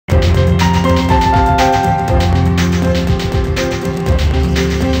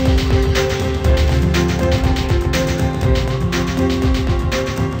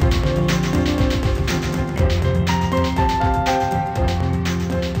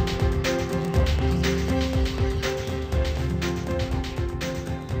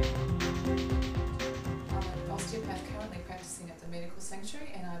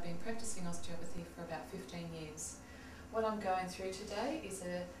I'm going through today is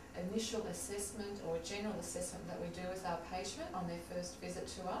an initial assessment or a general assessment that we do with our patient on their first visit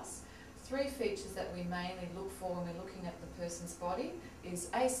to us. 3 features that we mainly look for when we're looking at the person's body is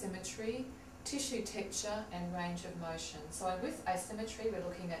asymmetry, tissue texture and range of motion. So with asymmetry we're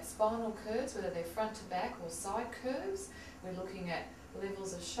looking at spinal curves, whether they're front to back or side curves. We're looking at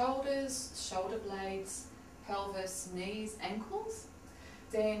levels of shoulders, shoulder blades, pelvis, knees, ankles.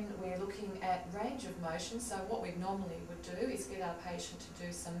 Then we're looking at range of motion. So what we normally would do is get our patient to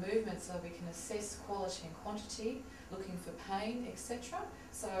do some movement so we can assess quality and quantity, looking for pain, etc.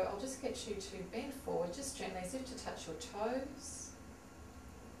 So I'll just get you to bend forward just gently as if to touch your toes.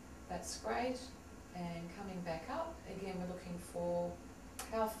 That's great. And coming back up, again we're looking for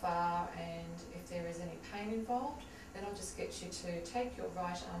how far and if there is any pain involved. Then I'll just get you to take your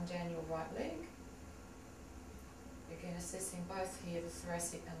right arm down your right leg. Again, assessing both here the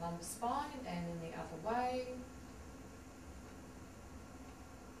thoracic and lumbar spine and in the other way.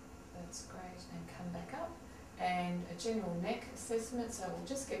 That's great. And come back up. And a general neck assessment, so we'll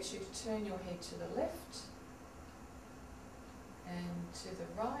just get you to turn your head to the left and to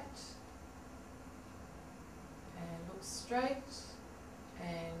the right and look straight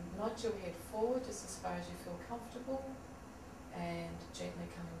and nod your head forward just as far as you feel comfortable and gently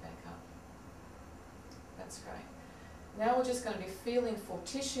coming back up. That's great. Now we're just going to be feeling for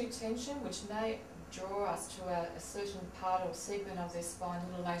tissue tension, which may draw us to a certain part or segment of their spine a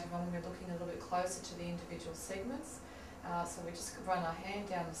little later on when we're looking a little bit closer to the individual segments. So we just run our hand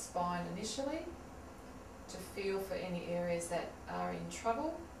down the spine initially to feel for any areas that are in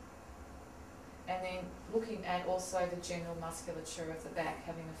trouble, and then looking at also the general musculature of the back,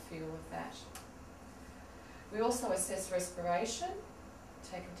 having a feel of that. We also assess respiration.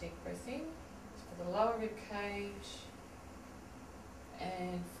 Take a deep breath in for the lower rib cage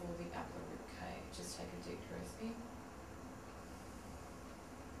and for the upper rib cage. Just take a deep breath in.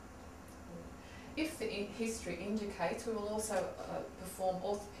 If the history indicates, we will also perform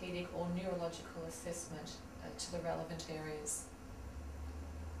orthopaedic or neurological assessment to the relevant areas.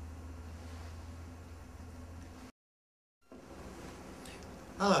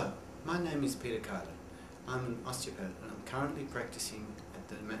 Hello, my name is Peter Carter. I'm an osteopath and I'm currently practicing at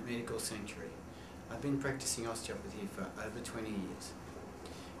the Medical Sanctuary. I've been practicing osteopathy for over 20 years.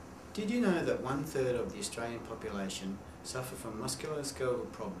 Did you know that 1/3 of the Australian population suffer from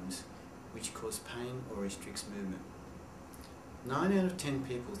musculoskeletal problems which cause pain or restricts movement? 9 out of 10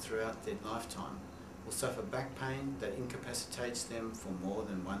 people throughout their lifetime will suffer back pain that incapacitates them for more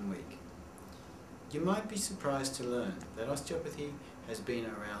than 1 week. You might be surprised to learn that osteopathy has been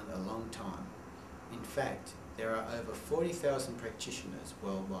around a long time. In fact, there are over 40,000 practitioners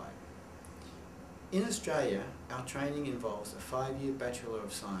worldwide. In Australia, our training involves a 5-year Bachelor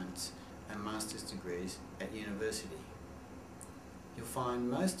of Science and Master's degrees at university. You'll find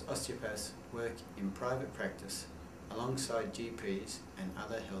most osteopaths work in private practice alongside GPs and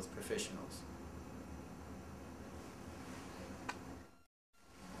other health professionals.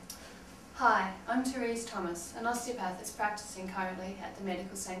 Hi, I'm Terese Thomas, an osteopath that's practicing currently at the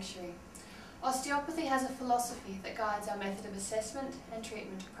Medical Sanctuary. Osteopathy has a philosophy that guides our method of assessment and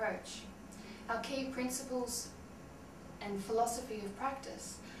treatment approach. Our key principles and philosophy of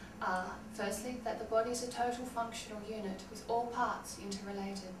practice are, firstly, that the body is a total functional unit with all parts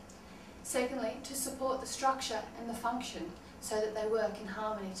interrelated. Secondly, to support the structure and the function so that they work in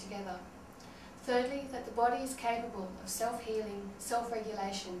harmony together. Thirdly, that the body is capable of self-healing,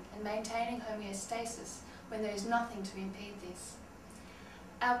 self-regulation and maintaining homeostasis when there is nothing to impede this.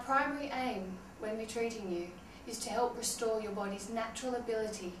 Our primary aim when we're treating you is to help restore your body's natural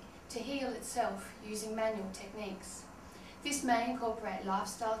ability to heal itself using manual techniques. This may incorporate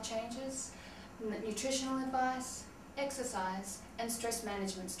lifestyle changes, nutritional advice, exercise and stress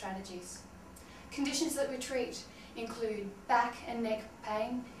management strategies. Conditions that we treat include back and neck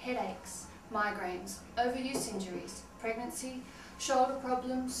pain, headaches, migraines, overuse injuries, pregnancy, shoulder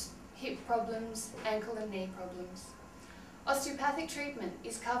problems, hip problems, ankle and knee problems. Osteopathic treatment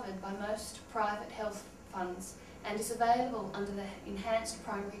is covered by most private health funds and is available under the Enhanced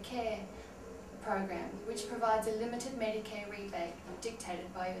Primary Care program, which provides a limited Medicare rebate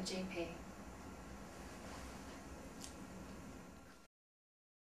dictated by your GP.